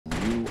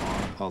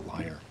A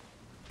liar.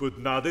 But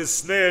not a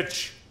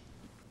snitch.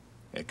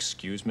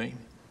 Excuse me?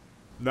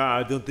 Nah,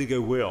 I don't think I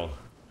will.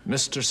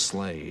 Mr.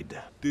 Slade.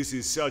 This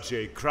is such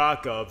a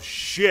crock of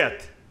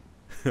shit.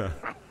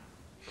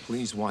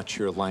 Please watch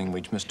your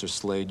language, Mr.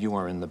 Slade. You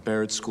are in the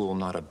Baird School,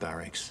 not a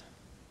barracks.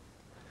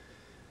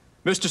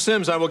 Mr.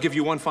 Sims, I will give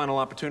you one final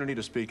opportunity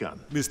to speak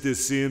up. Mr.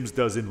 Sims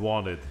doesn't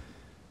want it.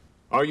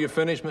 Are you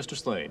finished, Mr.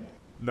 Slade?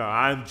 No,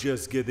 I'm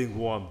just getting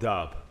warmed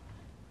up.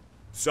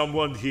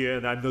 Someone here,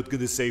 and I'm not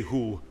gonna say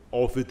who,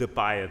 offered to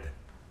buy it.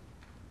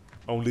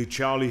 Only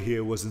Charlie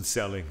here wasn't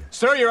selling.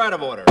 Sir, you're out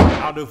of order.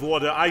 Out of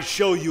order? I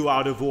show you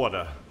out of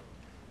order.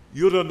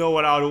 You don't know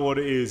what out of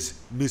order is,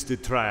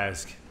 Mr.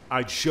 Trask.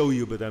 I'd show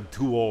you, but I'm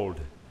too old.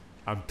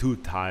 I'm too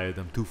tired.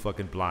 I'm too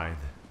fucking blind.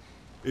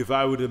 If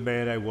I were the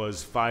man I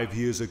was 5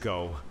 years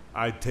ago,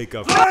 I'd take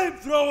a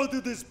flamethrower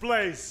to this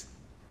place!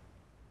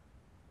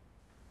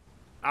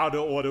 Out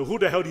of order. Who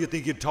the hell do you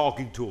think you're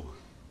talking to?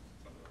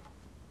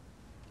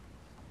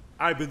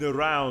 I've been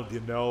around,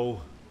 you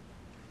know.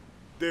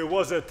 There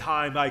was a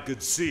time I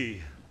could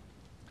see,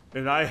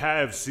 and I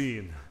have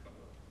seen,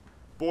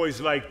 boys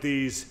like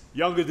these,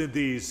 younger than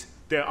these,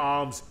 their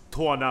arms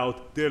torn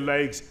out, their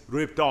legs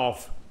ripped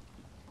off.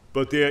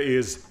 But there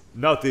is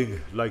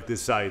nothing like the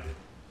sight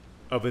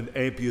of an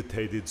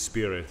amputated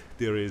spirit.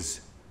 There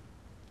is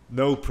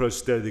no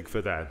prosthetic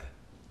for that.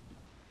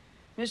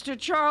 Mr.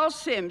 Charles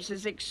Sims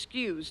is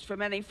excused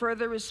from any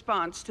further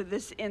response to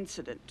this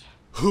incident.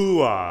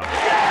 Hooah!